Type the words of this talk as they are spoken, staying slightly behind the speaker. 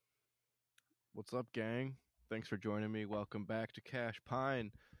What's up, gang? Thanks for joining me. Welcome back to Cash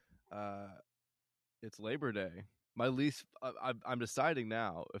Pine. Uh, it's Labor Day. My least. I'm deciding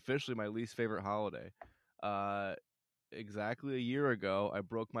now. Officially, my least favorite holiday. Uh, exactly a year ago, I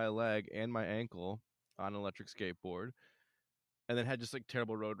broke my leg and my ankle on an electric skateboard, and then had just like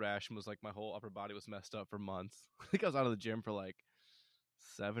terrible road rash and was like my whole upper body was messed up for months. I think I was out of the gym for like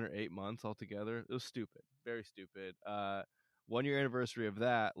 7 or 8 months altogether. It was stupid, very stupid. 1 year anniversary of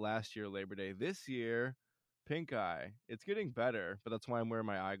that last year, Labor Day. This year, pink eye. It's getting better, but that's why I'm wearing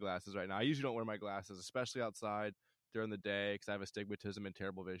my eyeglasses right now. I usually don't wear my glasses, especially outside during the day, because I have astigmatism and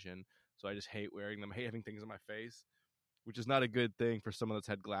terrible vision. So I just hate wearing them. I hate having things on my face, which is not a good thing for someone that's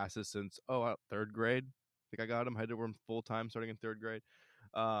had glasses since third grade. I think I got them. I had to wear them full time starting in third grade.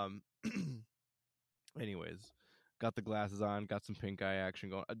 Um, Anyways, got the glasses on, got some pink eye action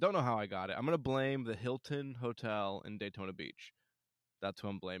going. I don't know how I got it. I'm gonna blame the Hilton Hotel in Daytona Beach. That's who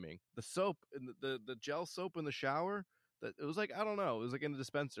I'm blaming. The soap, the gel soap in the shower. That it was like I don't know. It was like in the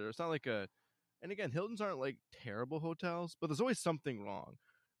dispenser. It's not like a. And again, Hiltons aren't like terrible hotels, but there's always something wrong.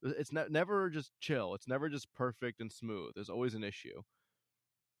 It's never just chill. It's never just perfect and smooth. There's always an issue.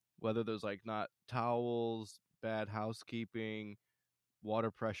 Whether there's like not towels, bad housekeeping, water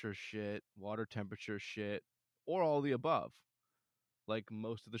pressure shit, water temperature shit, or all the above. Like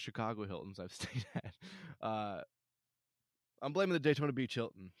most of the Chicago Hiltons I've stayed at. I'm blaming the Daytona Beach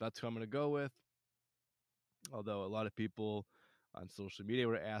Hilton. That's who I'm going to go with. Although a lot of people on social media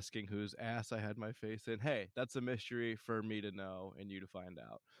were asking whose ass I had my face in. Hey, that's a mystery for me to know and you to find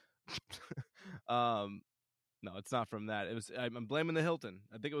out. No, it's not from that. It was I'm blaming the Hilton.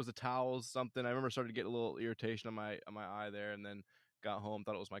 I think it was the towels, something. I remember started to get a little irritation on my eye there, and then got home,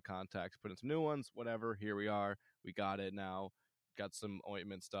 thought it was my contacts, put in some new ones, whatever. Here we are. We got it now. Got some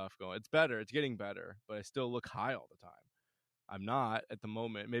ointment stuff going. It's better. It's getting better, but I still look high all the time. I'm not at the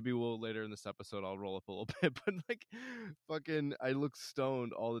moment. Maybe we'll later in this episode I'll roll up a little bit, but like fucking I look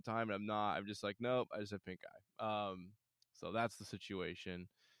stoned all the time and I'm not. I'm just like, nope, I just have pink eye. So that's the situation.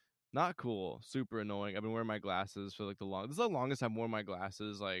 Not cool. Super annoying. I've been wearing my glasses for like this is the longest I've worn my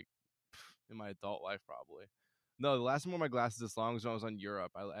glasses like in my adult life probably. No, the last time I wore my glasses this long was when I was on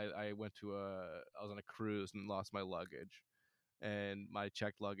Europe. I went to I was on a cruise and lost my luggage, and my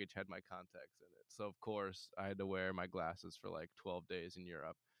checked luggage had my contacts in it. So of course I had to wear my glasses for like 12 days in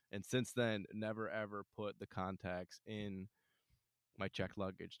Europe. And since then, never ever put the contacts in my checked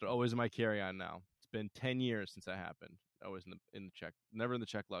luggage. They're always in my carry-on now. It's been 10 years since that happened. Always in the check, never in the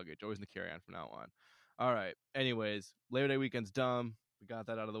checked luggage. Always in the carry-on from now on. All right. Anyways, Labor Day weekend's dumb. We got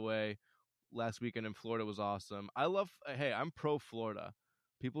that out of the way. Last weekend in Florida was awesome. Hey, I'm pro Florida.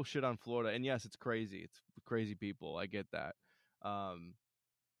 People shit on Florida, and yes, it's crazy. It's crazy people. I get that.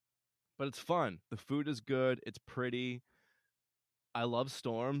 But it's fun. The food is good. It's pretty. I love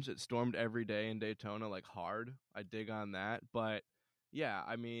storms. It stormed every day in Daytona, like hard. I dig on that. But yeah,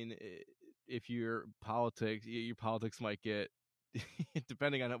 I mean, if your politics might get,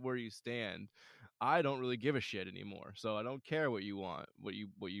 depending on where you stand. I don't really give a shit anymore. So I don't care what you want, what you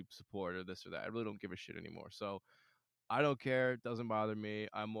support, or this or that. I really don't give a shit anymore. So I don't care. It doesn't bother me.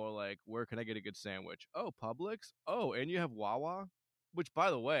 I'm more like, where can I get a good sandwich? Oh, Publix. Oh, and you have Wawa, which by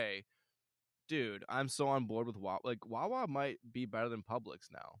the way, dude, I'm so on board with Wawa. Like Wawa might be better than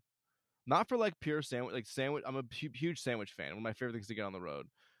Publix now. Not for like pure sandwich, like sandwich. I'm a huge sandwich fan. One of my favorite things to get on the road.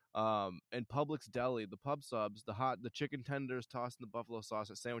 And Publix Deli, the pub subs, the chicken tenders tossed in the buffalo sauce,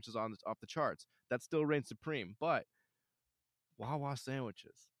 that sandwiches off the charts. That still reigns supreme. But Wawa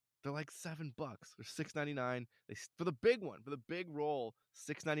sandwiches, they're like $7. They're $6.99. They for the big one, for the big roll,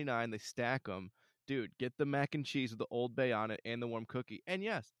 $6.99. They stack them. Dude, get the mac and cheese with the Old Bay on it and the warm cookie. And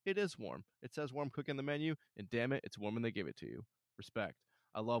yes, it is warm. It says warm cookie on the menu, and damn it, it's warm when they give it to you. Respect.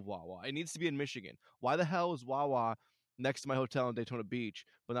 I love Wawa. It needs to be in Michigan. Why the hell is Wawa next to my hotel in Daytona Beach,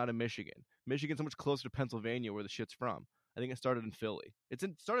 but not in Michigan? Michigan's so much closer to Pennsylvania, where the shit's from. I think it started in Philly.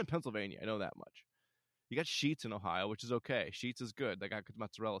 Started in Pennsylvania. I know that much. You got Sheetz in Ohio, which is okay. Sheetz is good. They got good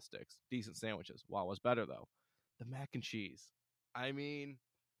mozzarella sticks. Decent sandwiches. Wawa's better, though. The mac and cheese. I mean,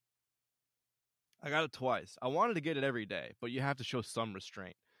 I got it twice. I wanted to get it every day, but you have to show some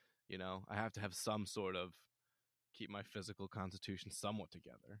restraint. You know, I have to have some sort of keep my physical constitution somewhat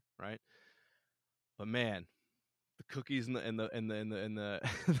together, right? But man, the cookies and the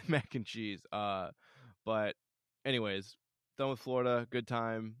the mac and cheese. But anyways, done with Florida. Good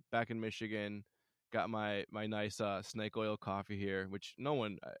time. Back in Michigan. Got my nice snake oil coffee here, which no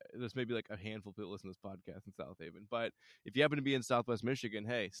one, there's maybe like a handful of people listen to this podcast in South Haven. But if you happen to be in Southwest Michigan,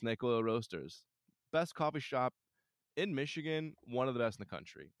 hey, Snake Oil Roasters, best coffee shop in Michigan, one of the best in the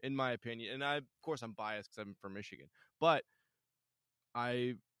country, in my opinion. And of course, I'm biased because I'm from Michigan, but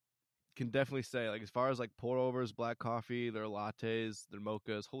I can definitely say, like, as far as like pour overs, black coffee, their lattes, their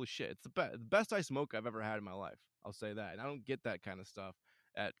mochas, holy shit, it's the best iced mocha I've ever had in my life. I'll say that. And I don't get that kind of stuff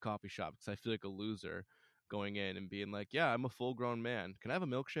at coffee shops because I feel like a loser going in and being like, yeah, I'm a full grown man. Can I have a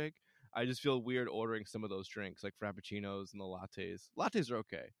milkshake? I just feel weird ordering some of those drinks, like frappuccinos and the lattes. Lattes are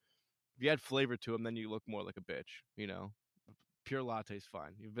okay. If you add flavor to them, then you look more like a bitch, you know? Pure latte's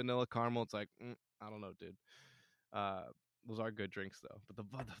fine. Vanilla caramel, it's like, I don't know, dude. Uh, those are good drinks though. But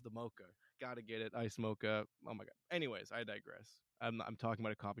the mocha, gotta get it. Ice mocha. Oh my god. Anyways, I digress. I'm talking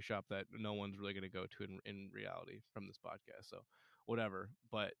about a coffee shop that no one's really gonna go to in reality from this podcast. So whatever.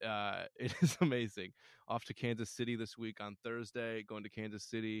 But it is amazing. Off to Kansas City this week on Thursday. Going to Kansas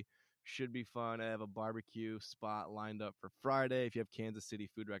City. Should be fun. I have a barbecue spot lined up for Friday. If you have Kansas City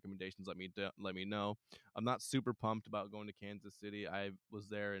food recommendations, let me know. I'm not super pumped about going to Kansas City. I was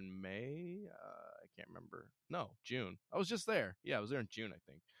there in May. I can't remember. No, June. I was just there. Yeah, I was there in June, I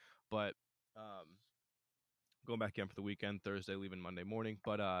think. But going back in for the weekend, Thursday, leaving Monday morning.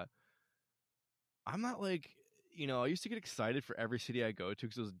 But I'm not like, I used to get excited for every city I go to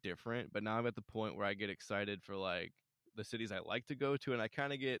because it was different. But now I'm at the point where I get excited for like the cities I like to go to, and I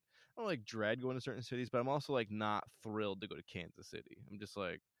kind of get, I don't like dread going to certain cities, but I'm also like not thrilled to go to Kansas City. I'm just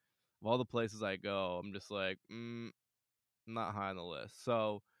like, of all the places I go, I'm just like, not high on the list.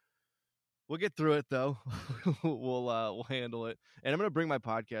 So we'll get through it though. We'll handle it. And I'm gonna bring my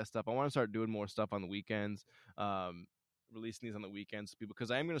podcast up. I want to start doing more stuff on the weekends. Um, Releasing these on the weekends,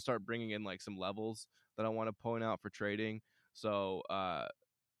 because I am gonna start bringing in like some levels that I want to point out for trading. So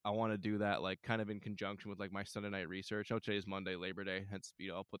I want to do that like kind of in conjunction with like my Sunday night research. Oh, today's Monday, Labor Day, hence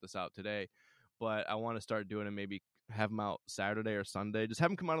I'll put this out today. But I want to start doing it, maybe have them out Saturday or Sunday. Just have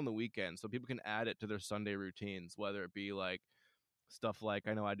them come out on the weekend so people can add it to their Sunday routines, whether it be like stuff like,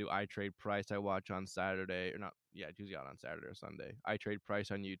 I know I do I Trade Price I watch on Saturday, or not, yeah, it's usually out on Saturday or Sunday. I Trade Price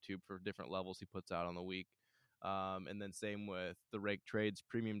on YouTube for different levels he puts out on the week. And then same with the Rake Trades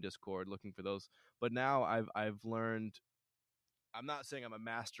premium Discord, looking for those. But now I've learned, I'm not saying I'm a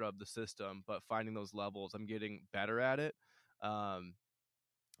master of the system, but finding those levels, I'm getting better at it. Um,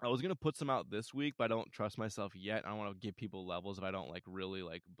 I was gonna put some out this week, but I don't trust myself yet. I don't want to give people levels if I don't like really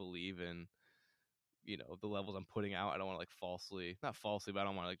like believe in, the levels I'm putting out. I don't want to like not falsely, but I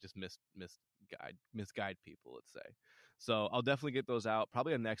don't want to like just misguide people, let's say. So I'll definitely get those out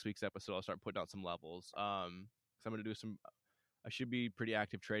probably on next week's episode. I'll start putting out some levels. So I'm gonna do some. I should be pretty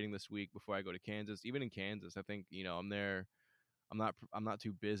active trading this week before I go to Kansas. Even in Kansas, I think I'm there. I'm not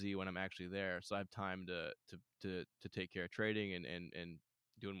too busy when I'm actually there, so I have time to take care of trading and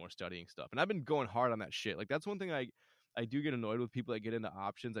doing more studying stuff. And I've been going hard on that shit. Like that's one thing I do get annoyed with people that get into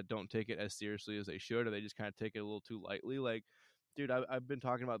options that don't take it as seriously as they should, or they just kind of take it a little too lightly. Like, dude, I've been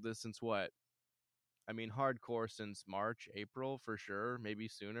talking about this since what? I mean, hardcore since March, April for sure, maybe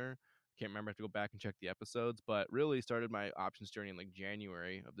sooner. Can't remember. I have to go back and check the episodes, but really started my options journey in like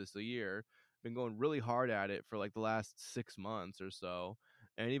January of this year. Been going really hard at it for like the last 6 months or so,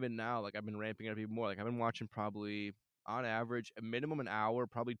 and even now, like I've been ramping it up even more. Like I've been watching probably on average a minimum an hour,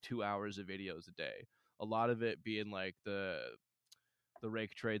 probably 2 hours of videos a day. A lot of it being like the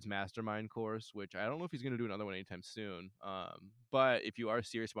Rake Trades Mastermind course, which I don't know if he's going to do another one anytime soon. But if you are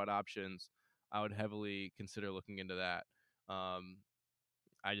serious about options, I would heavily consider looking into that.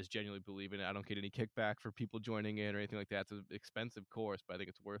 I just genuinely believe in it. I don't get any kickback for people joining in or anything like that. It's an expensive course, but I think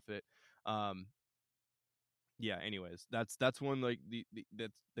it's worth it. Yeah. Anyways, that's one like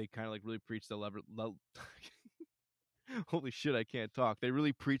that's they kind of like really preach the level. Holy shit, I can't talk. They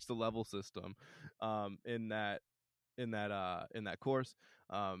really preach the level system, in that course,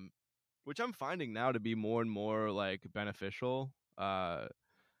 um, which I'm finding now to be more and more like beneficial.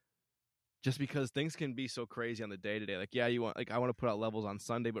 Just because things can be so crazy on the day to day. Like, yeah, you want, like, I want to put out levels on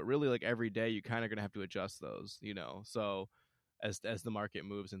Sunday, but really, like, every day you kind of gonna have to adjust those, So as the market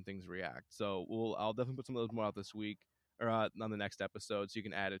moves and things react, so I'll definitely put some of those more out this week or on the next episode, so you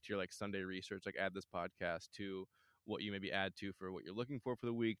can add it to your like Sunday research, like add this podcast to what you maybe add to for what you're looking for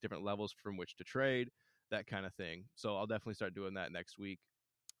the week, different levels from which to trade, that kind of thing. So I'll definitely start doing that next week,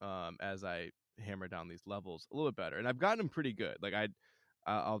 as I hammer down these levels a little bit better, and I've gotten them pretty good. Like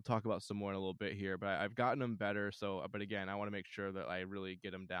I'll talk about some more in a little bit here, but I've gotten them better. So, but again, I want to make sure that I really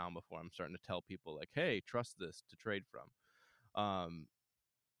get them down before I'm starting to tell people like, "Hey, trust this to trade from."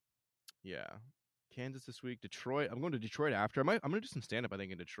 Yeah, Kansas this week, Detroit. I'm going to Detroit after. I'm going to do some stand up. I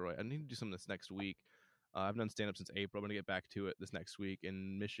think in Detroit. I need to do some this next week. I've done stand up since April. I'm going to get back to it this next week.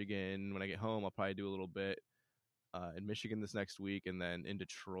 In Michigan, when I get home, I'll probably do a little bit in Michigan this next week, and then in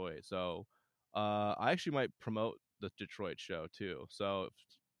Detroit. So I actually might promote the Detroit show too. So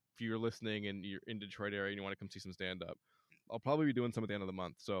if you're listening and you're in Detroit area and you want to come see some stand up, I'll probably be doing some at the end of the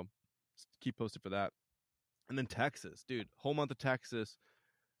month. So Keep posted for that. And then Texas, dude, whole month of Texas,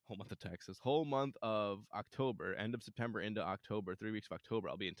 whole month of October, end of September into October, 3 weeks of October.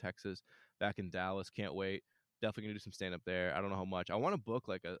 I'll be in Texas, back in Dallas. Can't wait. Definitely gonna do some stand up there. I don't know how much. I want to book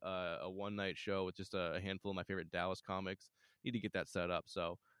like a one night show with just a handful of my favorite Dallas comics. Need to get that set up.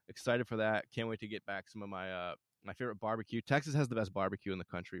 So excited for that. Can't wait to get back some of my favorite barbecue. Texas has the best barbecue in the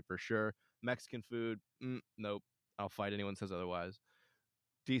country for sure. Mexican food, nope. I'll fight anyone says otherwise.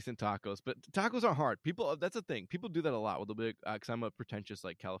 Decent tacos, but tacos are hard. People, that's a thing. People do that a lot with the big, because I'm a pretentious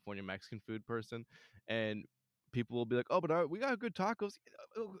like California Mexican food person, and people will be like, "Oh, but we got good tacos."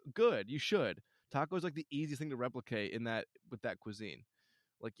 Good, you should. Tacos like the easiest thing to replicate in that with that cuisine.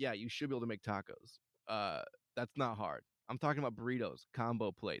 Like, yeah, you should be able to make tacos. That's not hard. I'm talking about burritos,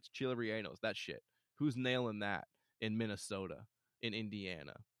 combo plates, chile rellenos, that shit. Who's nailing that in Minnesota, in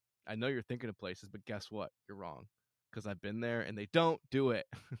Indiana? I know you're thinking of places, but guess what? You're wrong because I've been there and they don't do it.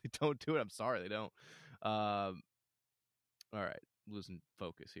 They don't do it. I'm sorry, they don't. All right, losing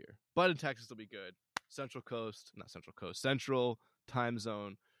focus here. But in Texas, will be good. Central Coast, not Central Coast, Central time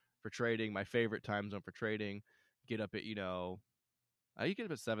zone for trading. My favorite time zone for trading. Get up at you get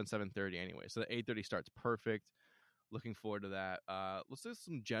up at 7:30 anyway, so the 8:30 starts perfect. Looking forward to that. Let's do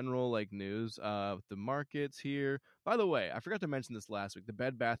some general like news. With the markets here. By the way, I forgot to mention this last week. The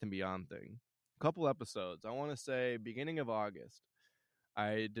Bed Bath and Beyond thing. Couple episodes. I want to say beginning of August.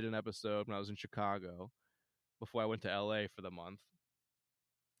 I did an episode when I was in Chicago before I went to LA for the month,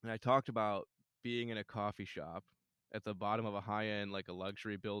 and I talked about being in a coffee shop at the bottom of a high end like a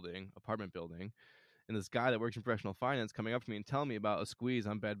luxury apartment building, and this guy that works in professional finance coming up to me and telling me about a squeeze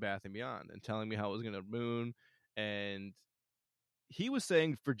on Bed Bath and Beyond and telling me how it was going to moon. And he was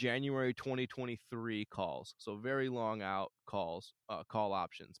saying for January 2023 calls, so very long out calls, call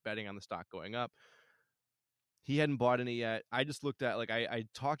options, betting on the stock going up. He hadn't bought any yet. I just looked at like I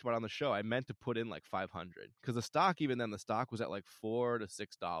talked about on the show. I meant to put in like 500 because the stock, even then, the stock was at like $4 to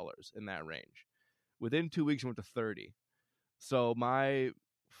 $6 in that range. Within 2 weeks, it went to 30. So my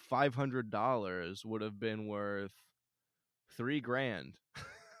 $500 would have been worth $3,000.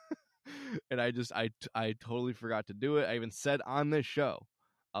 And I totally forgot to do it. I even said on this show,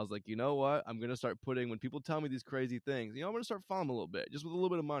 I was like, you know what? I'm gonna start putting when people tell me these crazy things. I'm gonna start following them a little bit, just with a little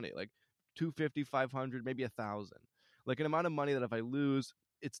bit of money, like 250, 500, maybe 1,000, like an amount of money that if I lose,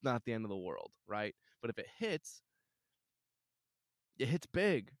 it's not the end of the world, right? But if it hits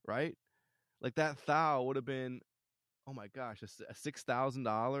big, right? Like that thou would have been, oh my gosh, a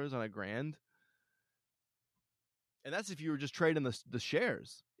 $6,000 on a grand. And that's if you were just trading the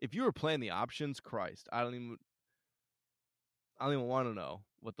shares. If you were playing the options, Christ, I don't even want to know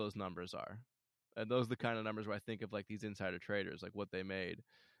what those numbers are. And those are the kind of numbers where I think of like these insider traders, like what they made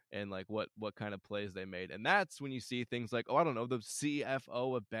and like what kind of plays they made. And that's when you see things like, oh, I don't know, the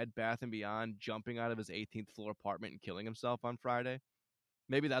CFO of Bed Bath and Beyond jumping out of his 18th floor apartment and killing himself on Friday.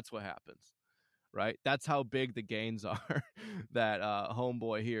 Maybe that's what happens, right? That's how big the gains are that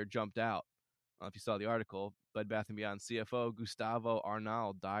homeboy here jumped out. I don't know if you saw the article. Bed Bath & Beyond CFO Gustavo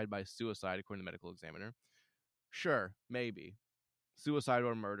Arnal died by suicide, according to the medical examiner. Sure, maybe. Suicide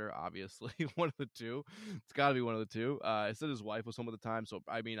or murder, obviously. One of the two. It's got to be one of the two. It said his wife was home at the time, so,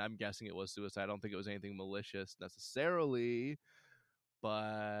 I mean, I'm guessing it was suicide. I don't think it was anything malicious necessarily,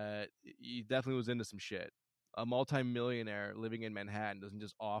 but he definitely was into some shit. A multimillionaire living in Manhattan doesn't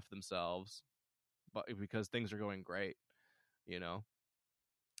just off themselves but because things are going great, you know?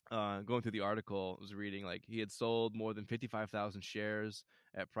 Going through the article, I was reading like he had sold more than 55,000 shares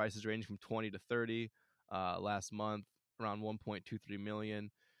at prices ranging from 20 to 30 last month, around 1.23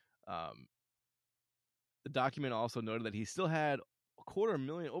 million. The document also noted that he still had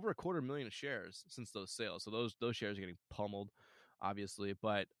over a quarter million of shares since those sales. So those shares are getting pummeled, obviously.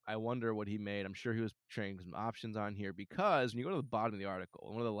 But I wonder what he made. I'm sure he was trading some options on here because when you go to the bottom of the article,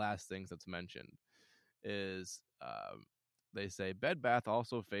 one of the last things that's mentioned is they say Bed Bath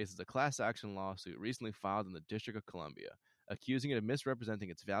also faces a class action lawsuit recently filed in the District of Columbia, accusing it of misrepresenting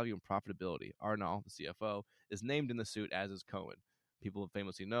its value and profitability. Arnal, the CFO, is named in the suit, as is Cohen. People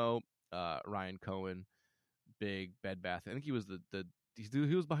famously know Ryan Cohen, big Bed Bath. I think he was the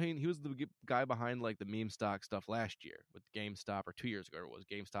guy behind like the meme stock stuff last year with GameStop, or 2 years ago it was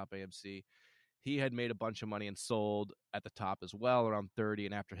GameStop AMC. He had made a bunch of money and sold at the top as well, around 30.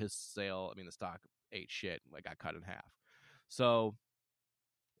 And after his sale, I mean, the stock ate shit, like got cut in half. So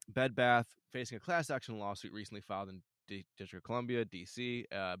Bed Bath facing a class action lawsuit recently filed in District of Columbia, DC.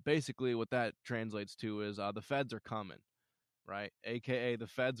 Basically, what that translates to is the feds are coming, right? AKA the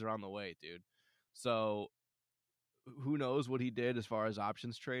feds are on the way, dude. So who knows what he did as far as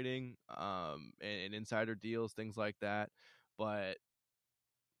options trading and insider deals, things like that. But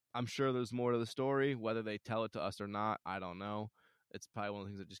I'm sure there's more to the story. Whether they tell it to us or not, I don't know. It's probably one of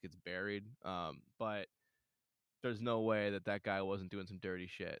the things that just gets buried. But there's no way that that guy wasn't doing some dirty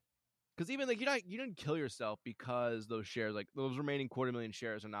shit. Because even like you didn't kill yourself because those shares, like those remaining 250,000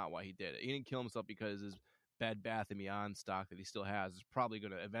 shares, are not why he did it. He didn't kill himself because his Bed Bath and Beyond stock that he still has is probably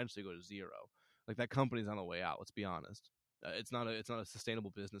going to eventually go to zero. Like that company's on the way out. Let's be honest. It's not a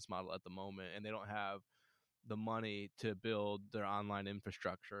sustainable business model at the moment, and they don't have the money to build their online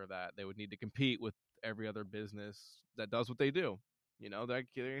infrastructure that they would need to compete with every other business that does what they do.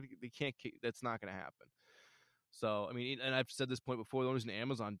 They can't. That's not going to happen. So, I mean, and I've said this point before, the only reason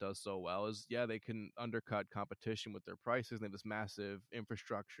Amazon does so well is, yeah, they can undercut competition with their prices. They have this massive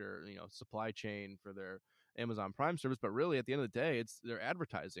infrastructure, supply chain for their Amazon Prime service. But really, at the end of the day, it's their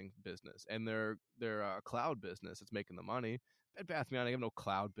advertising business and their cloud business that's making the money. Bed Bath & Beyond, they have no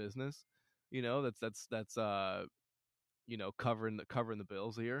cloud business. That's covering the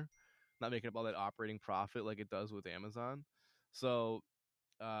bills here, not making up all that operating profit like it does with Amazon. So,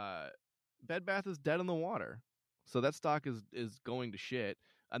 uh, Bed Bath is dead in the water. So that stock is going to shit.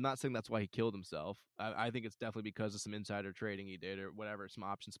 I'm not saying that's why he killed himself. I think it's definitely because of some insider trading he did or whatever, some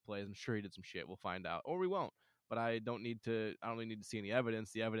options plays. I'm sure he did some shit. We'll find out, or we won't. But I don't really need to see any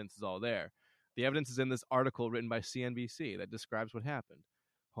evidence. The evidence is all there. The evidence is in this article written by CNBC that describes what happened.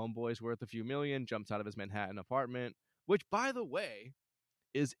 Homeboy's worth a few million, jumps out of his Manhattan apartment, which, by the way,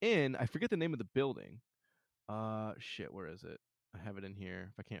 is in, I forget the name of the building. Shit, where is it? I have it in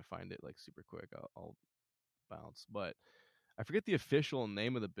here. If I can't find it like super quick, I'll bounce. But I forget the official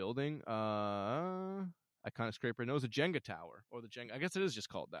name of the building. I kind of scrape my nose. A Jenga tower, or the Jenga. I guess it is just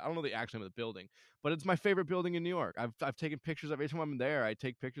called that. I don't know the actual name of the building, but it's my favorite building in New York. I've taken pictures of every time I'm there. I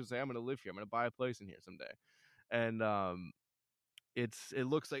take pictures. Say I'm going to live here. I'm going to buy a place in here someday. And it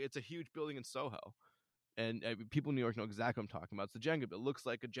looks like it's a huge building in Soho. And people in New York know exactly what I'm talking about. It's the Jenga build. It looks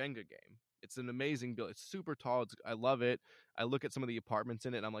like a Jenga game. It's an amazing build. It's super tall. I love it. I look at some of the apartments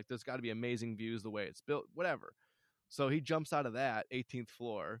in it, and I'm like, there's got to be amazing views the way it's built, whatever. So he jumps out of that 18th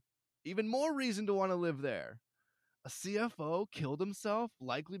floor. Even more reason to want to live there. A CFO killed himself,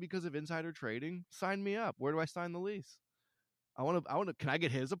 likely because of insider trading. Sign me up. Where do I sign the lease? Can I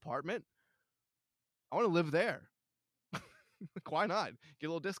get his apartment? I want to live there. Like, why not? Get a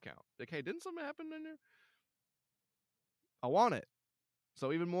little discount. Like, hey, didn't something happen in there? I want it.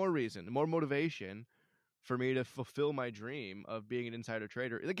 So even more reason, more motivation for me to fulfill my dream of being an insider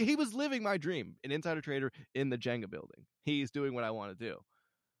trader. Like, he was living my dream, an insider trader in the Jenga building. He's doing what I want to do.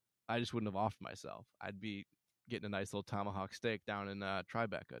 I just wouldn't have offed myself. I'd be getting a nice little tomahawk steak down in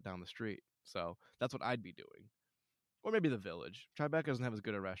Tribeca down the street. So that's what I'd be doing. Or maybe the Village. Tribeca doesn't have as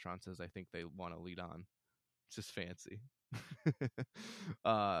good a restaurants as I think they want to lead on. It's just fancy.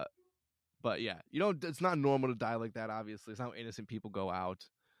 But yeah, it's not normal to die like that, obviously. It's not how innocent people go out.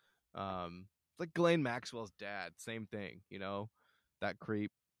 It's like Ghislaine Maxwell's dad, same thing, that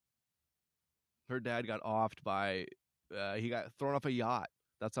creep. Her dad got offed by, he got thrown off a yacht.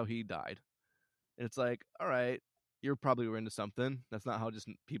 That's how he died. And it's like, all right, you're probably into something. That's not how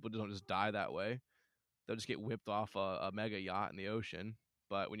people don't just die that way. They'll just get whipped off a mega yacht in the ocean.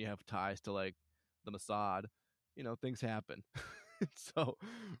 But when you have ties to like the Mossad, things happen. So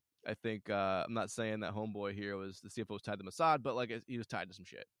I think I'm not saying that homeboy here was the CFO was tied to Mossad, but like he was tied to some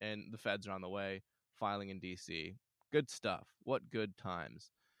shit, and the feds are on the way, filing in DC. Good stuff. What good times.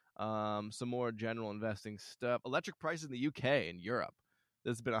 Some more general investing stuff. Electric prices in the UK and Europe.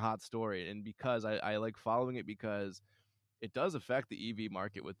 This has been a hot story, and because I like following it because it does affect the EV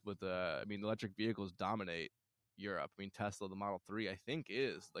market electric vehicles dominate Europe. I mean, Tesla, the Model 3, I think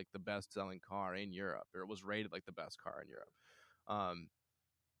is like the best selling car in Europe, or it was rated like the best car in Europe.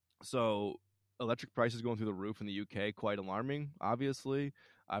 So electric prices going through the roof in the UK, quite alarming, obviously.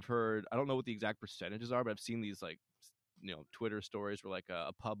 I've heard, I don't know what the exact percentages are, but I've seen these like, Twitter stories where like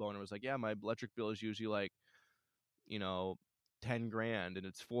a pub owner was like, yeah, my electric bill is usually like, 10 grand and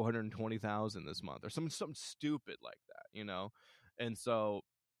it's 420,000 this month or something stupid like that. And so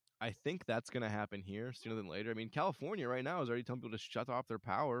I think that's going to happen here sooner than later. I mean, California right now is already telling people to shut off their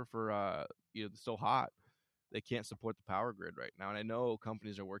power for, it's so hot. They can't support the power grid right now. And I know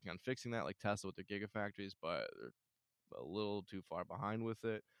companies are working on fixing that, like Tesla with their gigafactories, but they're a little too far behind with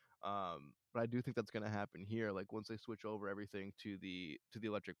it. But I do think that's going to happen here. Like once they switch over everything to the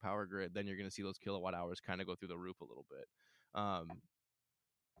electric power grid, then you're going to see those kilowatt hours kind of go through the roof a little bit.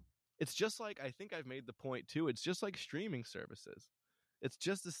 It's just like, I think I've made the point too. It's just like streaming services. It's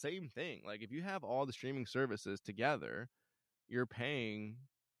just the same thing. Like if you have all the streaming services together, you're paying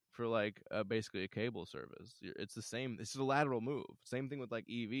for like basically a cable service. It's the same. It's a lateral move. Same thing with like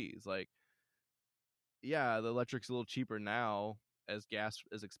EVs. Like, yeah, the electric's a little cheaper now as gas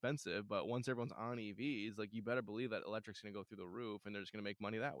is expensive, but once everyone's on EVs, like you better believe that electric's going to go through the roof and they're just going to make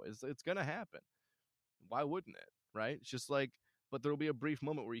money that way. It's going to happen. Why wouldn't it? Right? It's just like, but there'll be a brief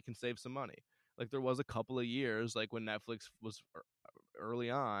moment where you can save some money. Like there was a couple of years, like when Netflix was early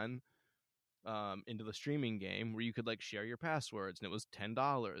on, into the streaming game where you could like share your passwords and it was $10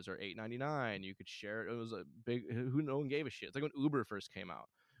 or $8.99. You could share it. It was a big who no one gave a shit. It's like when Uber first came out.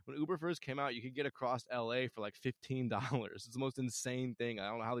 When Uber first came out, you could get across LA for like $15. It's the most insane thing. I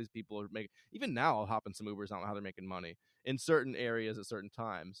don't know how these people are making. Even now, I'll hop in some Ubers. I don't know how they're making money in certain areas at certain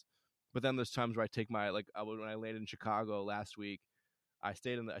times. But then there's times where I take my when I landed in Chicago last week, I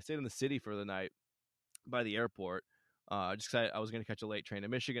stayed in the city for the night by the airport. Just cause I was going to catch a late train to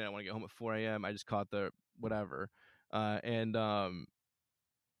Michigan. I want to get home at 4 a.m. I just caught the whatever, and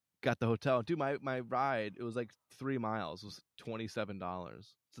got the hotel. Dude, my ride, it was like 3 miles, was $27.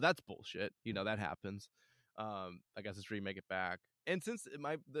 So that's bullshit. You know, that happens. I guess it's where you make it back. And since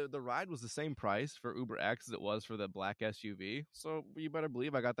the ride was the same price for Uber X as it was for the black SUV, so you better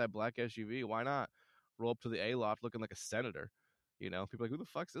believe I got that black SUV. Why not roll up to the A loft looking like a senator? You know, people are like, who the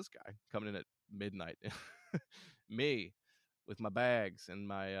fuck's this guy coming in at midnight? Me with my bags and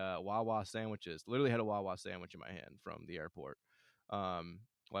my Wawa sandwiches. Literally had a Wawa sandwich in my hand from the airport. Well,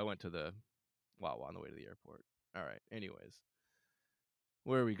 I went to the Wawa on the way to the airport. All right. Anyways,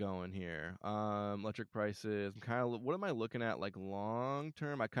 where are we going here? Electric prices. I'm kind of. What am I looking at? Like long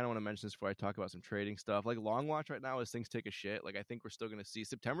term. I kind of want to mention this before I talk about some trading stuff. Like long watch right now, as things take a shit. Like I think we're still going to see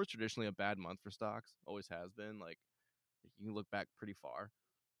September's traditionally a bad month for stocks. Always has been. Like you can look back pretty far.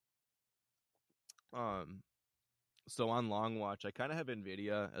 Um, So on long watch, I kind of have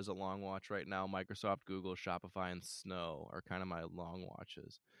Nvidia as a long watch right now. Microsoft, Google, Shopify, and Snow are kind of my long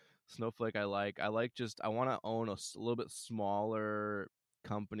watches. Snowflake, I like. I want to own a little bit smaller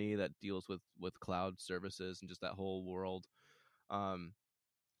company that deals with cloud services and just that whole world. Um,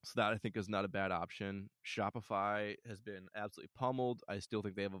 so that I think is not a bad option. Shopify has been absolutely pummeled. I still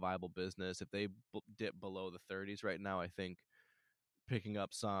think they have a viable business. If they dip below the 30s right now, I think picking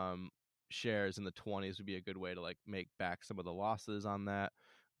up some shares in the 20s would be a good way to like make back some of the losses on that.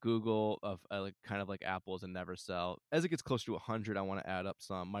 Google of like kind of like Apple is a never sell. As it gets closer to 100, I want to add up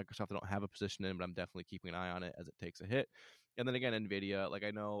some. Microsoft, I don't have a position in, but I'm definitely keeping an eye on it as it takes a hit. And then again, Nvidia, like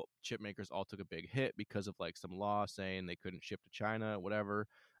I know chip makers all took a big hit because of like some law saying they couldn't ship to China, whatever.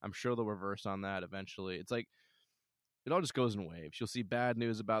 I'm sure they'll reverse on that eventually. It's like it all just goes in waves. You'll see bad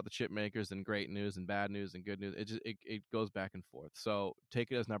news about the chip makers and great news and bad news and good news. It goes back and forth. So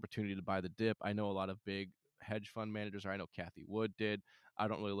take it as an opportunity to buy the dip. I know a lot of big hedge fund managers, or I know Kathy Wood did. I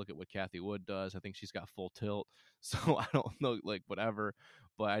don't really look at what Kathy Wood does. I think she's got full tilt. So I don't know, like whatever.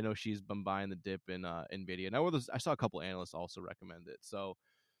 But I know she's been buying the dip in Nvidia. Now I saw a couple analysts also recommend it. So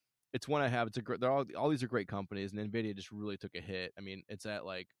it's one I have. It's a great. They're all these are great companies, and Nvidia just really took a hit. I mean, it's at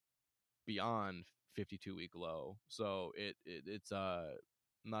like beyond 52-week low. So it's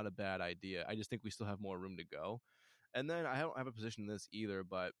not a bad idea. I just think we still have more room to go. And then I don't have a position in this either,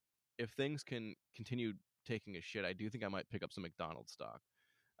 but if things can continue taking a shit, I do think I might pick up some McDonald's stock.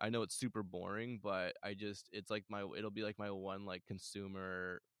 I know it's super boring, but it's like it'll be like my one like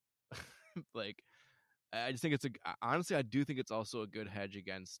consumer like I just think honestly I do think it's also a good hedge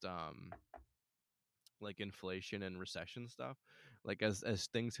against like inflation and recession stuff. Like as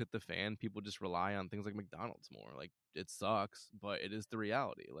things hit the fan, people just rely on things like McDonald's more. Like it sucks, but it is the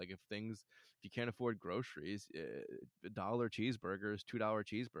reality. Like if you can't afford groceries, $1 cheeseburgers, $2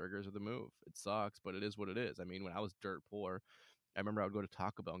 cheeseburgers are the move. It sucks, but it is what it is. I mean, when I was dirt poor, I remember I would go to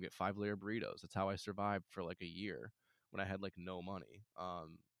Taco Bell and get 5-layer burritos. That's how I survived for like a year when I had like no money.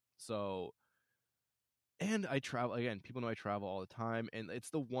 So and I travel again. People know I travel all the time, and it's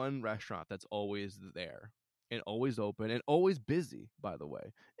the one restaurant that's always there and always open and always busy. By the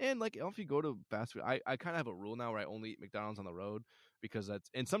way, and like if you go to fast food, I kind of have a rule now where I only eat McDonald's on the road because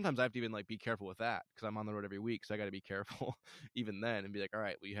and sometimes I have to even like be careful with that because I'm on the road every week, so I got to be careful even then and be like, all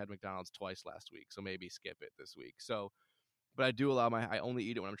right, well you had McDonald's twice last week, so maybe skip it this week. So, but I do I only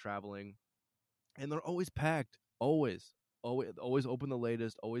eat it when I'm traveling, and they're always packed, always open the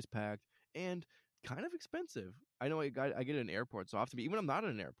latest, always packed, and kind of expensive. I know I get it in airports so often, but even when I'm not at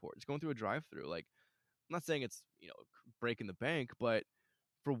an airport, just going through a drive-through. Like I'm not saying it's breaking the bank, but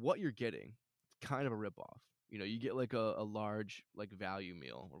for what you're getting, it's kind of a ripoff. You get like a large like value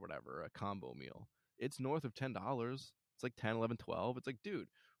meal or whatever, a combo meal. It's north of $10. It's like 10, 11, 12. It's like, dude,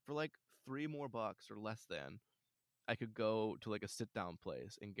 for like $3 more or less than, I could go to like a sit down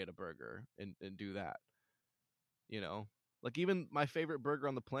place and get a burger and do that. You know, like even my favorite burger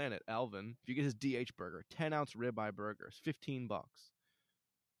on the planet, Alvin. If you get his DH burger, 10-ounce ribeye burger, it's $15.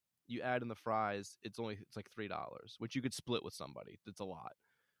 you add in the fries, it's like $3, which you could split with somebody. That's a lot.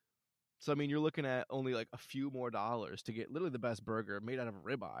 So I mean, you're looking at only like a few more dollars to get literally the best burger made out of a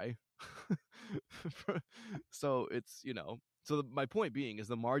ribeye. So it's my point being is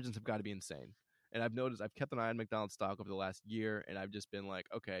the margins have got to be insane. And I've noticed I've kept an eye on McDonald's stock over the last year, and I've just been like,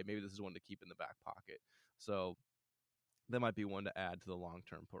 okay, maybe this is one to keep in the back pocket. So that might be one to add to the long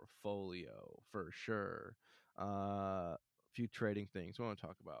term portfolio for sure. A few trading things we want to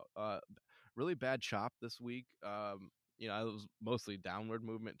talk about. Really bad chop this week. It was mostly downward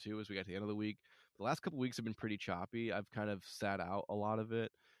movement too as we got to the end of the week. The last couple weeks have been pretty choppy. I've kind of sat out a lot of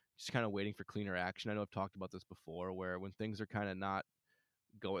it, just kind of waiting for cleaner action. I know I've talked about this before, where when things are kind of not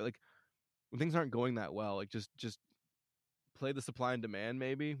going, like when things aren't going that well, like just play the supply and demand.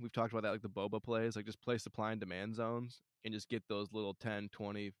 Maybe we've talked about that, like the boba plays, like just play supply and demand zones and just get those little 10,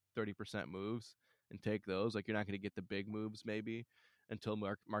 20, 30% moves and take those. Like you're not going to get the big moves maybe until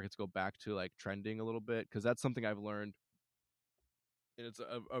markets go back to like trending a little bit, because that's something I've learned, and it's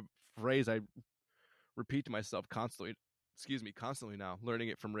a phrase I repeat to myself constantly. Constantly now, learning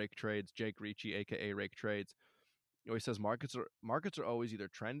it from Rake Trades, Jake Ricci, aka Rake Trades. He always says markets are always either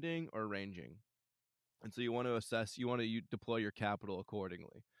trending or ranging. And so you want to assess, you want to deploy your capital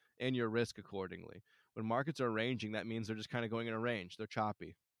accordingly and your risk accordingly. When markets are ranging, that means they're just kind of going in a range. They're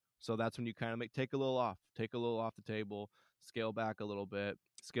choppy. So that's when you kind of take a little off the table, scale back a little bit,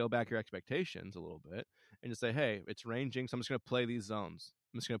 scale back your expectations a little bit, and just say, hey, it's ranging, so I'm just going to play these zones.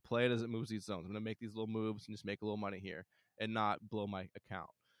 I'm just going to play it as it moves these zones. I'm going to make these little moves and just make a little money here and not blow my account,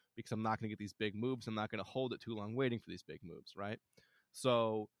 because I'm not going to get these big moves. I'm not going to hold it too long waiting for these big moves, right?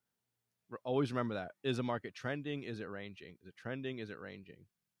 So always remember that. Is a market trending? Is it ranging? Is it trending? Is it ranging?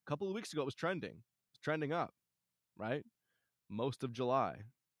 A couple of weeks ago, it was trending. It was trending up, right? Most of July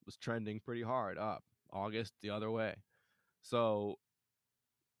was trending pretty hard up. August, the other way. So,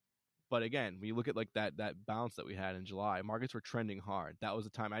 but again, when you look at like that bounce that we had in July, markets were trending hard. That was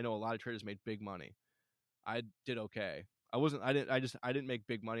the time. I know a lot of traders made big money. I did okay. I didn't make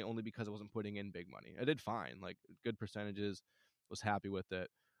big money only because I wasn't putting in big money. I did fine, like good percentages, was happy with it.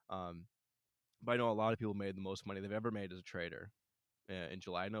 But I know a lot of people made the most money they've ever made as a trader in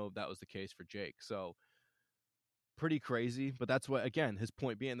July. I know that was the case for Jake. So pretty crazy, but that's what, again, his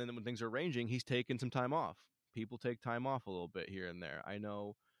point being. And then when things are ranging, he's taking some time off. People take time off a little bit here and there. I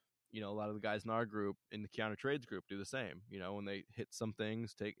know, a lot of the guys in our group, in the counter trades group, do the same. When they hit some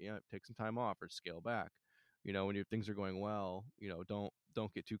things, take some time off or scale back. When your things are going well,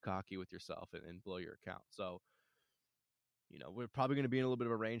 don't get too cocky with yourself and blow your account. So we're probably going to be in a little bit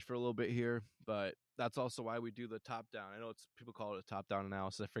of a range for a little bit here, but that's also why we do the top down. I know it's people call it a top down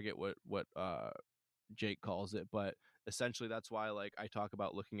analysis. I forget what Jake calls it, but essentially that's why like I talk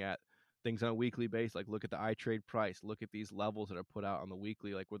about looking at things on a weekly basis. Like look at the iTrade price, look at these levels that are put out on the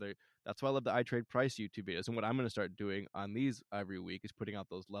weekly. Like that's why I love the iTrade price YouTube videos. And what I'm going to start doing on these every week is putting out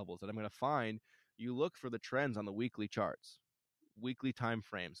those levels that I'm going to find. You look for the trends on the weekly charts, weekly time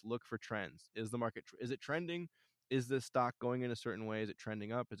frames. Look for trends. Is the market is it trending? Is this stock going in a certain way? Is it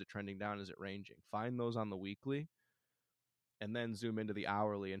trending up? Is it trending down? Is it ranging? Find those on the weekly, and then zoom into the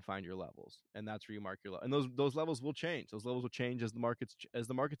hourly and find your levels. And that's where you mark your level. And those levels will change. Those levels will change as the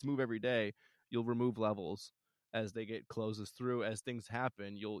markets move every day. You'll remove levels as they get closes through. As things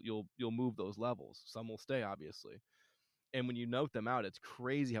happen, you'll move those levels. Some will stay, obviously. And when you note them out, it's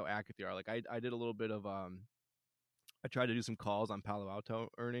crazy how accurate they are. Like I did a little bit of I tried to do some calls on Palo Alto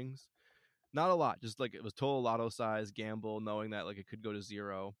earnings. Not a lot, just like it was total lotto size gamble, knowing that like it could go to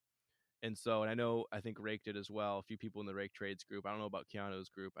zero. And so, and I think Rake did as well. A few people in the Rake Trades group. I don't know about Keanu's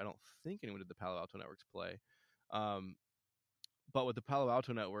group. I don't think anyone did the Palo Alto Networks play. But with the Palo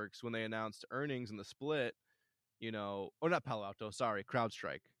Alto Networks, when they announced earnings in the split, or not Palo Alto, sorry,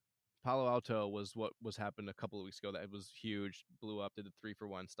 CrowdStrike. Palo Alto was what was happened a couple of weeks ago. That it was huge, blew up, did a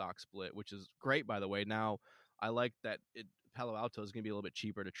 3-for-1 stock split, which is great, by the way. Now, I like that Palo Alto is going to be a little bit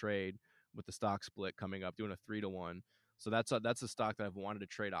cheaper to trade with the stock split coming up, doing a 3-to-1. So that's a stock that I've wanted to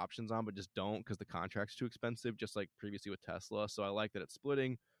trade options on, but just don't because the contract's too expensive, just like previously with Tesla. So I like that it's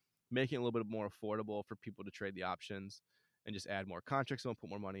splitting, making it a little bit more affordable for people to trade the options and just add more contracts and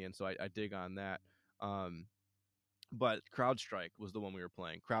put more money in. So I dig on that. But CrowdStrike was the one we were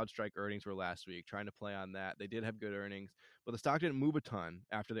playing. CrowdStrike earnings were last week, trying to play on that. They did have good earnings, but the stock didn't move a ton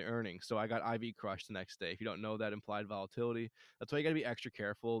after the earnings. So I got IV crushed the next day. If you don't know that implied volatility, that's why you got to be extra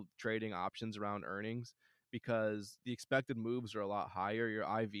careful trading options around earnings, because the expected moves are a lot higher. Your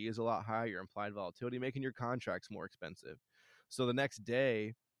IV is a lot higher, your implied volatility, making your contracts more expensive. So the next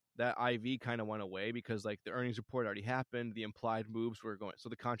day, that IV kind of went away because like the earnings report already happened. The implied moves were going, so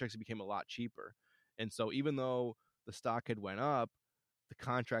the contracts became a lot cheaper. And so even though the stock had went up, the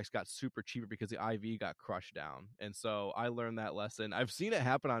contracts got super cheaper because the IV got crushed down. And so I learned that lesson. I've seen it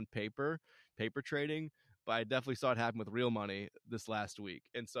happen on paper trading, but I definitely saw it happen with real money this last week.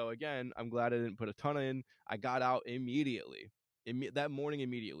 And so again, I'm glad I didn't put a ton in. I got out immediately. That morning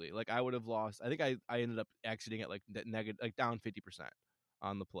immediately. Like I would have lost. I think I ended up exiting at like negative, like down 50%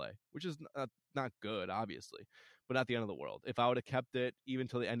 on the play, which is not good, obviously, but not the end of the world. If I would have kept it even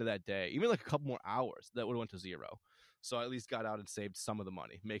till the end of that day, even like a couple more hours, that would have went to zero. So I at least got out and saved some of the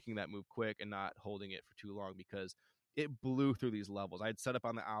money, making that move quick and not holding it for too long because it blew through these levels. I had set up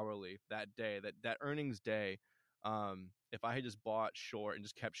on the hourly that day, that earnings day. If I had just bought short and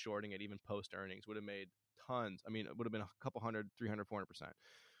just kept shorting it, even post earnings, would have made tons. I mean, it would have been a couple hundred, 300, 400%.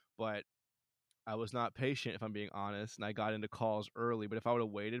 But I was not patient, if I'm being honest, and I got into calls early. But if I would have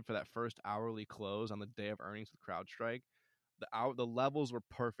waited for that first hourly close on the day of earnings with CrowdStrike, the levels were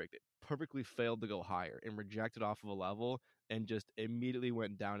perfect. It perfectly failed to go higher and rejected off of a level and just immediately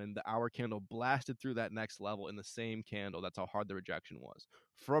went down. And the hour candle blasted through that next level in the same candle. That's how hard the rejection was.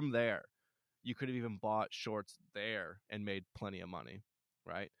 From there, you could have even bought shorts there and made plenty of money,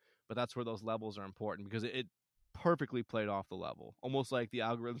 right? But that's where those levels are important because it perfectly played off the level, almost like the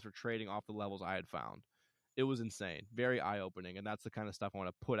algorithms were trading off the levels I had found. It was insane, very eye opening, and that's the kind of stuff I want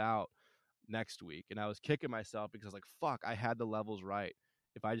to put out next week. And I was kicking myself because I was like, fuck, I had the levels right.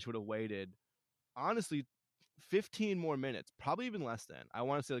 If I just would have waited, honestly, 15 more minutes, probably even less than. I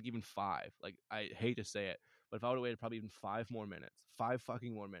want to say like even 5. Like I hate to say it, but if I would have waited probably even 5 more minutes, 5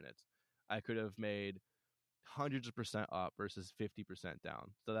 fucking more minutes, I could have made hundreds of percent up versus 50%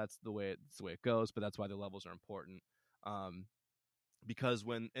 down. So that's the way it goes, but that's why the levels are important. Because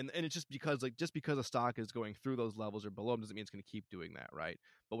when and it's just because a stock is going through those levels or below them doesn't mean it's going to keep doing that, right?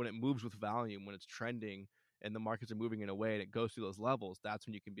 But when it moves with volume, when it's trending and the markets are moving in a way and it goes through those levels, that's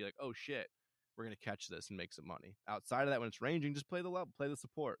when you can be like, oh shit, we're going to catch this and make some money. Outside of that, when it's ranging, just play the level, play the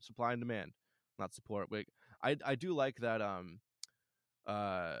support, supply and demand, not support. Wait, I do like that.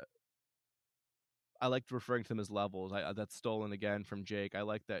 Uh I liked referring to them as levels. That's stolen again from Jake. I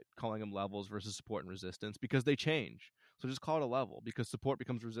like that, calling them levels versus support and resistance, because they change. So just call it a level, because support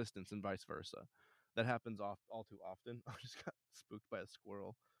becomes resistance and vice versa. That happens all too often. I just got spooked by a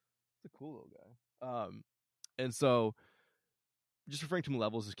squirrel. It's a cool little guy. And so just referring to them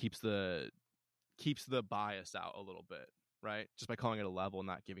levels just keeps the bias out a little bit, right? Just by calling it a level,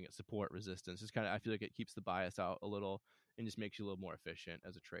 not giving it support, resistance. Just kind of, I feel like it keeps the bias out a little and just makes you a little more efficient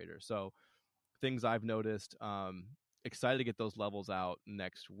as a trader. So things I've noticed. Excited to get those levels out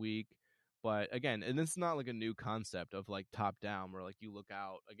next week. But again, and this is not like a new concept of like top down where like you look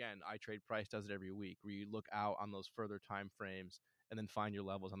out. Again, iTradePrice does it every week where you look out on those further time frames and then find your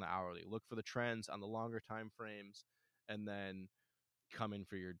levels on the hourly. Look for the trends on the longer time frames and then come in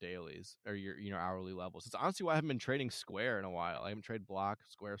for your dailies or your hourly levels. It's honestly why I haven't been trading Square in a while. I haven't traded Block,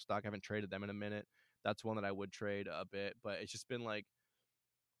 Square stock. I haven't traded them in a minute. That's one that I would trade a bit, but it's just been like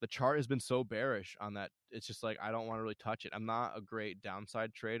the chart has been so bearish on that. It's just like I don't want to really touch it. I'm not a great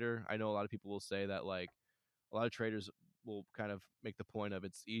downside trader. I know a lot of people will say that, like a lot of traders will kind of make the point of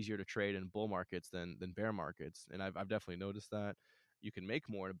it's easier to trade in bull markets than bear markets, and I've definitely noticed that. You can make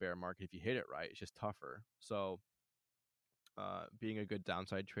more in a bear market if you hit it right. It's just tougher. So being a good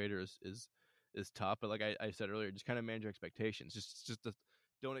downside trader is tough. But like I said earlier, just kind of manage your expectations.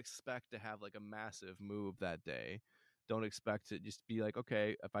 Don't expect to have like a massive move that day. Don't expect to just be like,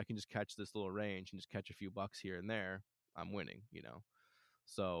 okay, if I can just catch this little range and just catch a few bucks here and there, I'm winning, you know?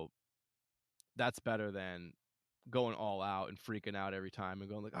 So that's better than going all out and freaking out every time and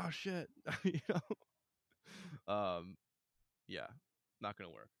going like, oh shit, you know? Yeah, not going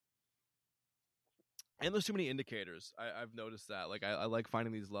to work. And there's too many indicators. I've noticed that. Like I like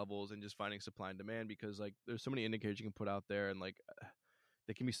finding these levels and just finding supply and demand, because like there's so many indicators you can put out there, and like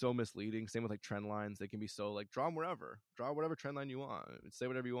they can be so misleading. Same with like trend lines. They can be so like draw them wherever. Draw whatever trend line you want. Say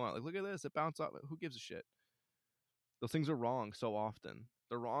whatever you want. Like look at this, it bounced off. Who gives a shit? Those things are wrong so often.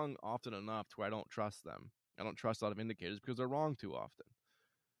 They're wrong often enough to where I don't trust them. I don't trust a lot of indicators because they're wrong too often.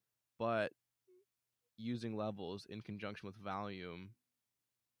 But using levels in conjunction with volume,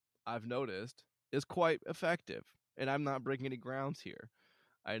 I've noticed, is quite effective. And I'm not breaking any grounds here.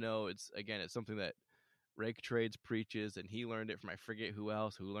 I know it's something that Rake Trades preaches, and he learned it from, I forget who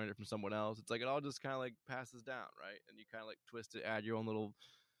else, who learned it from someone else. It's like it all just kind of like passes down, right? And you kind of like twist it, add your own little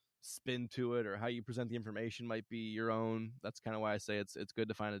spin to it, or how you present the information might be your own. That's kind of why I say it's good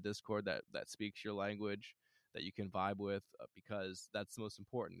to find a Discord that speaks your language, that you can vibe with, because that's the most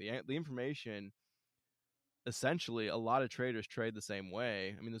important. The information, essentially, a lot of traders trade the same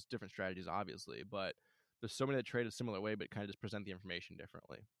way. I mean, there's different strategies, obviously, but there's so many that trade a similar way, but kind of just present the information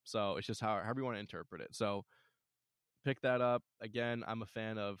differently. So it's just however you want to interpret it. So pick that up. Again, I'm a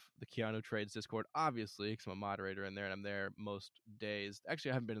fan of the Keanu Trades Discord, obviously, because I'm a moderator in there and I'm there most days.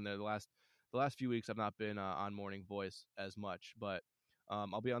 Actually, I haven't been in there the last few weeks. I've not been on Morning Voice as much, but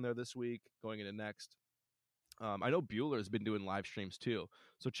I'll be on there this week, going into next. I know Bueller's been doing live streams too,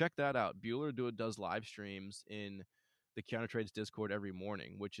 so check that out. Does live streams in the Keanu Trades Discord every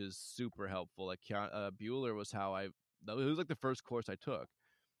morning, which is super helpful. Like Bueller was how it was like the first course I took,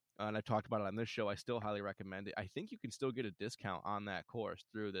 and I talked about it on this show. I still highly recommend it. I think you can still get a discount on that course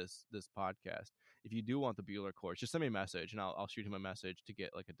through this podcast. If you do want the Bueller course, just send me a message, and I'll shoot him a message to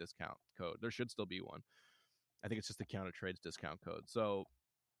get like a discount code. There should still be one. I think it's just the Keanu Trades discount code. So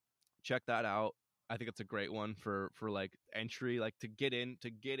check that out. I think it's a great one for like entry, like to get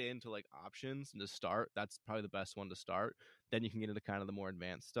into like options and to start. That's probably the best one to start. Then you can get into kind of the more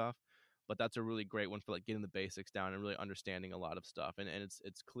advanced stuff. But that's a really great one for like getting the basics down and really understanding a lot of stuff. And it's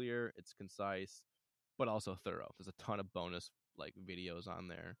clear, it's concise, but also thorough. There's a ton of bonus like videos on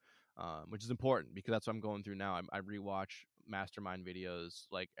there, which is important because that's what I'm going through now. I rewatch Mastermind videos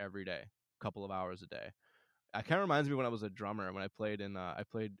like every day, a couple of hours a day. It kind of reminds me when I was a drummer, when I played in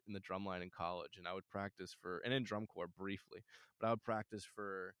the drum line in college, and I would practice and in drum corps briefly, but I would practice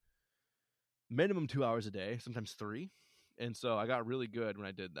for minimum 2 hours a day, sometimes three, and so I got really good when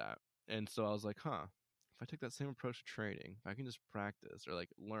I did that. And so I was like, huh, if I take that same approach to training, if I can just practice or like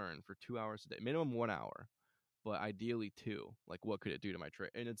learn for 2 hours a day, minimum 1 hour, but ideally two, like what could it do to my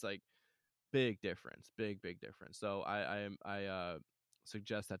trade? And it's like big difference. So I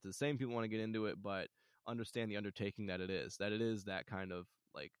suggest that to the same people want to get into it, but understand the undertaking that it is that kind of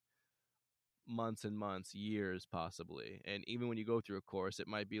like months and months, years possibly. And even when you go through a course, it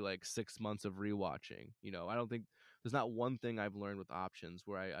might be like 6 months of rewatching. I don't think there's not one thing I've learned with options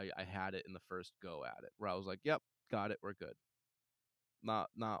where I had it in the first go at it, where I was like, yep, got it, we're good. Not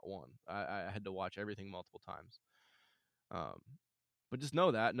one. I had to watch everything multiple times. But just know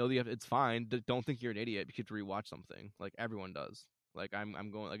it's fine. Don't think you're an idiot because you rewatch something. Like everyone does. Like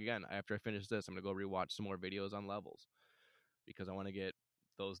I'm going, like, again, after I finish this, I'm gonna go rewatch some more videos on levels because I want to get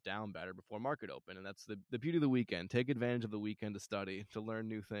those down better before market open. And that's the beauty of the weekend. Take advantage of the weekend to study, to learn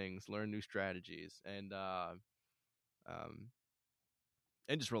new things, learn new strategies, um,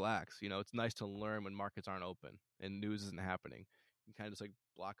 and just relax. It's nice to learn when markets aren't open and news isn't happening. You can kind of just like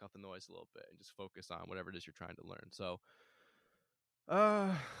block out the noise a little bit and just focus on whatever it is you're trying to learn. So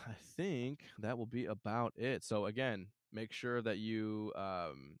I think that will be about it. So again, make sure that you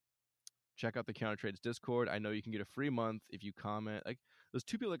check out the Counter Trades Discord. I know you can get a free month if you comment. Like there's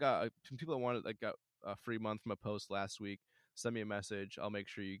two people that wanted got a free month from a post last week. Send me a message. I'll make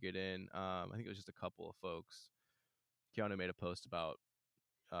sure you get in. I think it was just a couple of folks. Keanu made a post about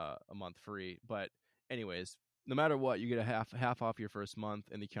a month free. But anyways, no matter what, you get a half off your first month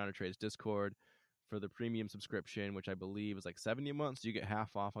in the Counter Trades Discord. For the premium subscription, which I believe is like 70 a month, so you get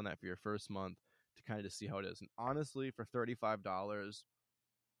half off on that for your first month to kind of just see how it is. And honestly, for $35,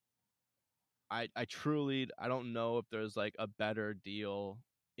 I truly I don't know if there's like a better deal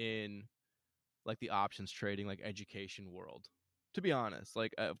in like the options trading like education world. To be honest,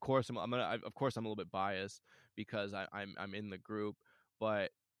 like of course of course I'm a little bit biased because I'm in the group,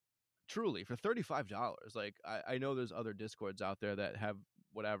 but truly for $35, like I know there's other discords out there that have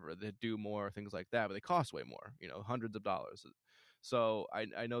whatever that do more things like that, but they cost way more, hundreds of dollars. So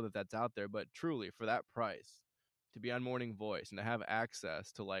I know that that's out there, but truly for that price, to be on Morning Voice and to have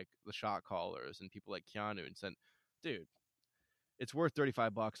access to like the shot callers and people like Keanu and send, dude, it's worth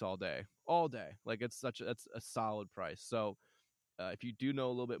 $35 all day. Like that's a solid price. So if you do know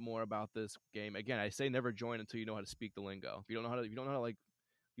a little bit more about this game, again, I say never join until you know how to speak the lingo. If you don't know how to like,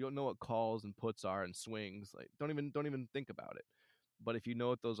 you don't know what calls and puts are and swings, like don't even think about it. But if you know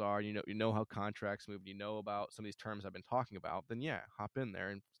what those are, you know how contracts move, you know about some of these terms I've been talking about, then yeah, hop in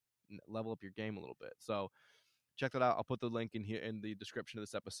there and level up your game a little bit. So check that out. I'll put the link in here in the description of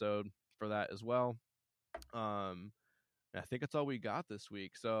this episode for that as well. I think that's all we got this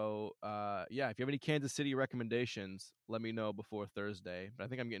week. So, yeah, if you have any Kansas City recommendations, let me know before Thursday. But I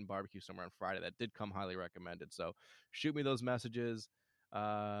think I'm getting barbecue somewhere on Friday. That did come highly recommended. So, shoot me those messages.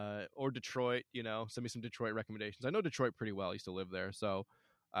 Or Detroit, send me some Detroit recommendations. I know Detroit pretty well. I used to live there. So,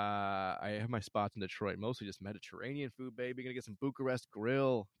 I have my spots in Detroit, mostly just Mediterranean food, baby. Gonna get some Bucharest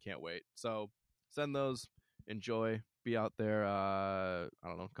Grill. Can't wait. So, send those. Enjoy. Be out there, I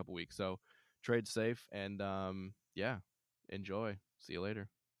don't know, a couple weeks. So, trade safe and, yeah. Enjoy. See you later.